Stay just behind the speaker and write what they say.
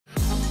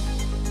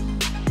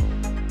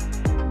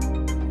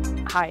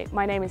Hi,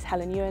 my name is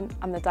Helen Ewan.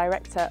 I'm the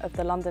Director of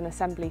the London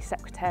Assembly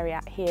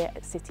Secretariat here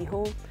at City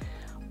Hall.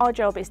 Our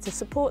job is to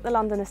support the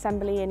London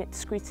Assembly in its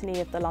scrutiny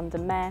of the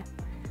London Mayor.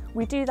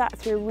 We do that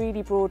through a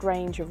really broad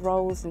range of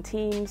roles and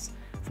teams,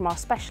 from our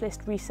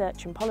specialist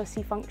research and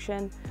policy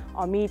function,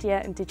 our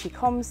media and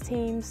digicoms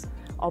teams,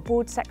 our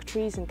board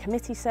secretaries and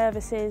committee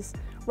services,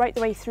 right the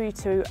way through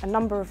to a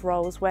number of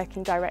roles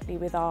working directly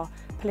with our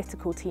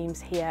political teams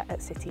here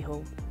at City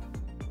Hall.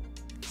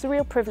 It's a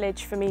real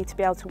privilege for me to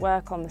be able to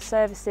work on the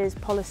services,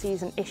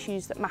 policies and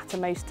issues that matter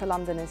most to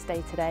Londoners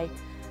day to day.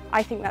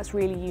 I think that's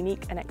really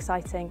unique and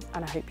exciting,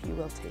 and I hope you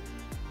will too.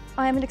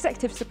 I am an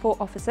Executive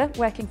Support Officer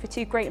working for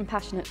two great and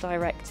passionate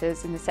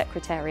directors in the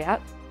Secretariat.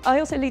 I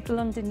also lead the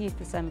London Youth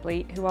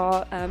Assembly, who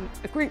are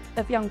a group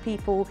of young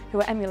people who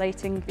are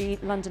emulating the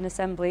London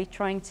Assembly,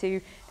 trying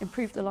to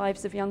improve the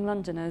lives of young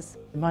Londoners.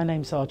 My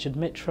name's Arjun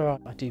Mitra.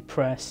 I do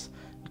press,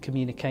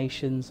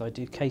 communications, I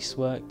do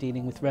casework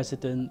dealing with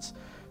residents,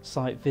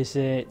 site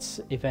visits,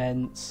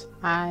 events.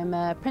 I'm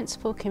a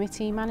Principal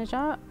Committee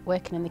Manager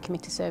working in the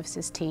Committee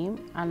Services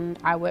team, and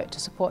I work to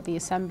support the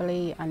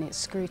Assembly and its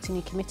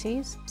scrutiny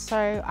committees.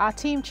 So our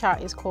team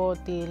chart is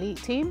called the Elite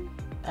Team,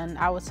 and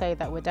I would say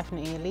that we're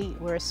definitely elite.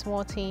 We're a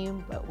small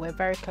team, but we're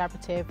very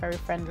collaborative, very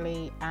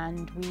friendly,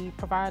 and we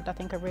provide, I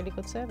think, a really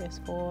good service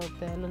for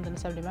the London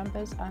Assembly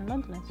members and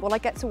Londoners. Well, I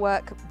get to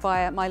work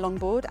via my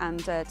longboard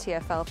and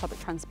TfL public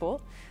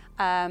transport.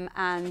 And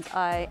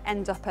I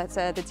end up at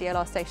the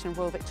DLR station of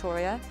Royal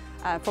Victoria,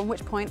 from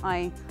which point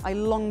I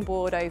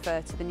longboard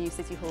over to the new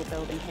City Hall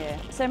building here.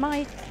 So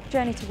my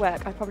journey to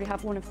work, I probably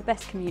have one of the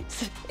best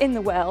commutes in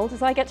the world,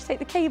 as I get to take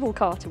the cable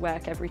car to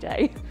work every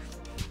day.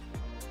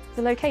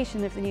 The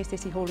location of the new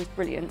City Hall is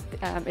brilliant.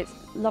 It's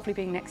lovely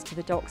being next to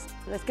the docks.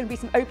 There's going to be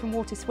some open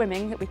water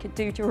swimming that we could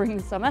do during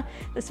the summer.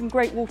 There's some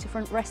great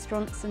waterfront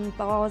restaurants and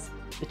bars.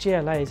 The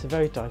GLA is a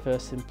very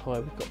diverse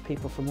employer. We've got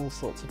people from all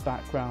sorts of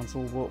backgrounds,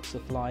 all walks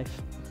of life.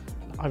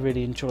 I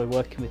really enjoy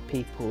working with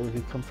people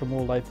who come from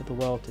all over the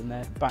world in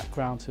their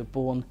backgrounds, who are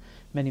born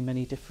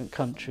many different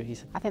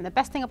countries. I think the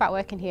best thing about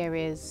working here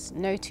is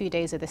no 2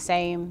 days are the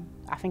same.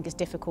 I think it's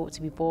difficult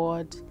to be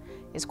bored.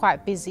 It's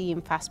quite busy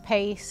and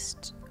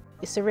fast-paced.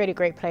 It's a really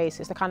great place.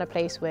 It's the kind of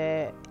place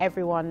where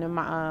everyone, no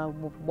matter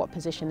what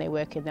position they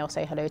work in, they'll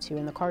say hello to you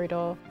in the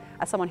corridor.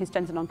 As someone who's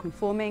gender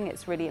non-conforming,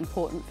 it's really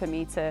important for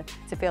me to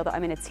feel that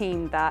I'm in a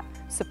team that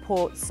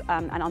supports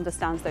and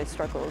understands those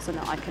struggles, and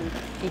that I can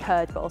be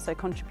heard but also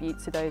contribute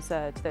to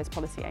those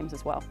policy aims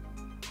as well.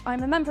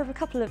 I'm a member of a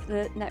couple of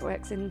the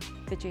networks in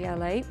the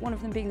GLA, one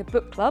of them being the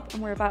book club,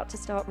 and we're about to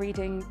start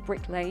reading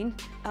Brick Lane,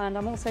 and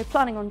I'm also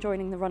planning on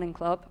joining the running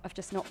club. I've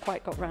just not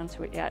quite got round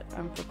to it yet.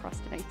 I'm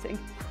procrastinating.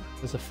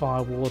 As a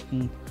fire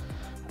warden,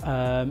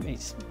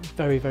 it's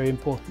a very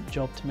important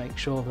job to make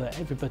sure that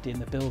everybody in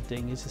the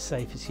building is as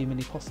safe as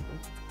humanly possible.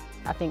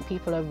 I think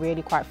people are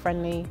really quite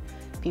friendly.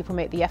 People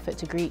make the effort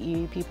to greet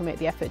you, people make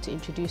the effort to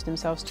introduce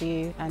themselves to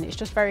you, and it's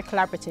just very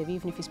collaborative.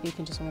 Even if you're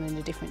speaking to someone in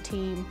a different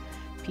team,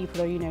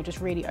 people are,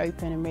 just really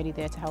open and really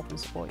there to help and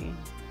support you.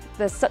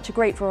 There's such a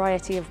great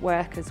variety of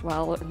work as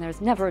well, and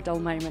there's never a dull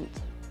moment.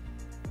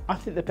 I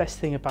think the best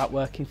thing about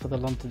working for the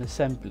London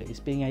Assembly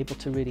is being able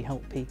to really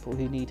help people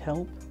who need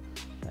help.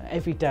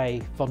 Every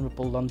day,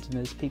 vulnerable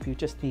Londoners, people who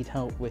just need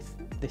help with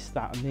this,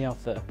 that and the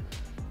other.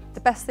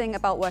 The best thing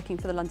about working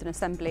for the London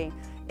Assembly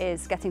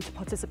is getting to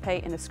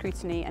participate in the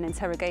scrutiny and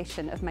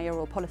interrogation of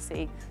mayoral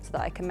policy so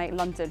that I can make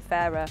London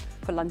fairer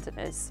for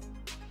Londoners.